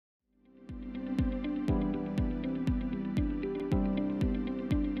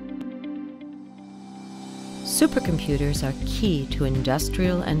Supercomputers are key to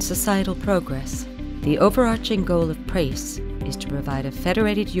industrial and societal progress. The overarching goal of PRACE is to provide a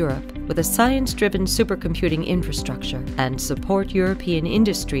federated Europe with a science-driven supercomputing infrastructure and support European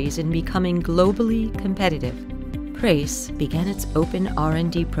industries in becoming globally competitive. PRACE began its open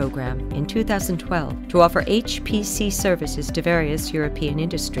R&D program in 2012 to offer HPC services to various European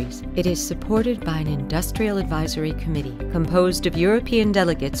industries. It is supported by an industrial advisory committee composed of European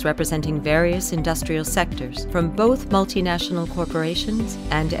delegates representing various industrial sectors from both multinational corporations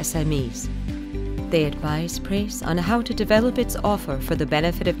and SMEs. They advise PRACE on how to develop its offer for the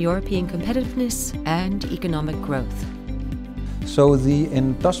benefit of European competitiveness and economic growth. So the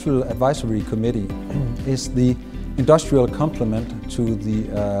Industrial Advisory Committee is the industrial complement to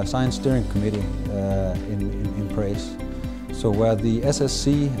the Science Steering Committee in PRACE. So where the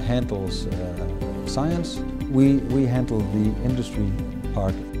SSC handles science, we handle the industry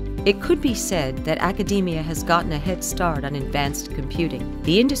part. It could be said that academia has gotten a head start on advanced computing.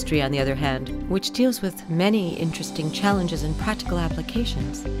 The industry, on the other hand, which deals with many interesting challenges and practical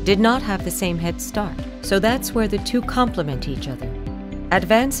applications, did not have the same head start. So that's where the two complement each other.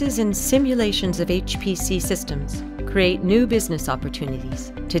 Advances in simulations of HPC systems create new business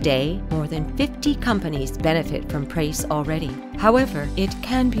opportunities. Today, more than 50 companies benefit from PRACE already. However, it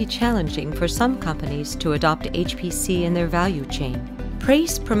can be challenging for some companies to adopt HPC in their value chain.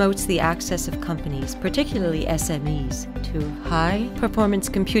 PRACE promotes the access of companies, particularly SMEs, to high-performance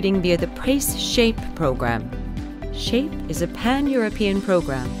computing via the PRACE SHAPE program. SHAPE is a pan-European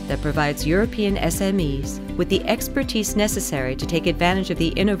program that provides European SMEs with the expertise necessary to take advantage of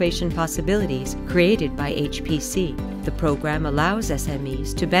the innovation possibilities created by HPC. The program allows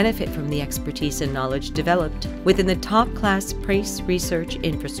SMEs to benefit from the expertise and knowledge developed within the top-class PRACE research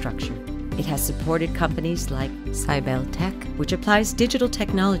infrastructure. It has supported companies like Tech, which applies digital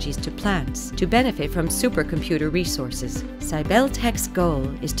technologies to plants to benefit from supercomputer resources. Tech's goal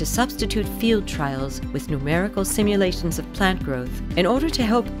is to substitute field trials with numerical simulations of plant growth in order to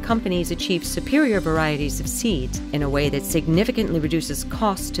help companies achieve superior varieties of seeds in a way that significantly reduces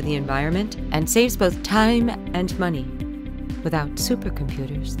costs to the environment and saves both time and money. Without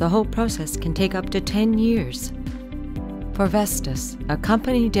supercomputers, the whole process can take up to 10 years. For Vestas, a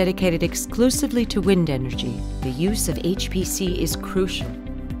company dedicated exclusively to wind energy, the use of HPC is crucial.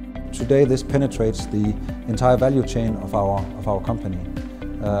 Today this penetrates the entire value chain of our company.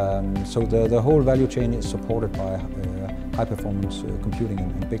 So the whole value chain is supported by high-performance computing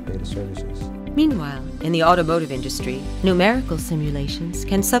and big data services. Meanwhile, in the automotive industry, numerical simulations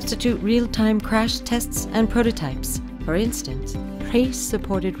can substitute real-time crash tests and prototypes. For instance, PRACE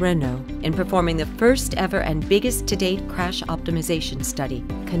supported Renault in performing the first ever and biggest to-date crash optimization study,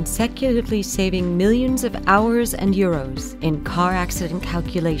 consecutively saving millions of hours and euros in car accident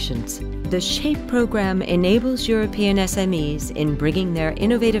calculations. The SHAPE program enables European SMEs in bringing their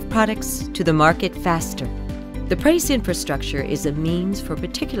innovative products to the market faster. The PRACE infrastructure is a means for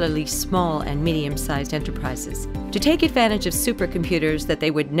particularly small and medium-sized enterprises to take advantage of supercomputers that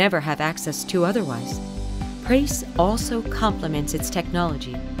they would never have access to otherwise. PRACE also complements its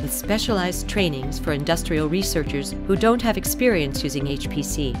technology with specialized trainings for industrial researchers who don't have experience using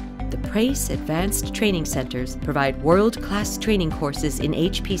HPC. The PRACE Advanced Training Centers provide world-class training courses in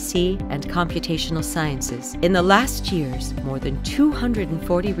HPC and computational sciences. In the last years, more than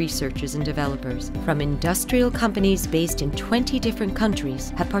 240 researchers and developers from industrial companies based in 20 different countries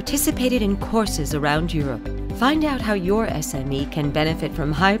have participated in courses around Europe. Find out how your SME can benefit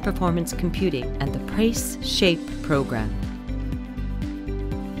from high-performance computing and the PRACE SHAPE program.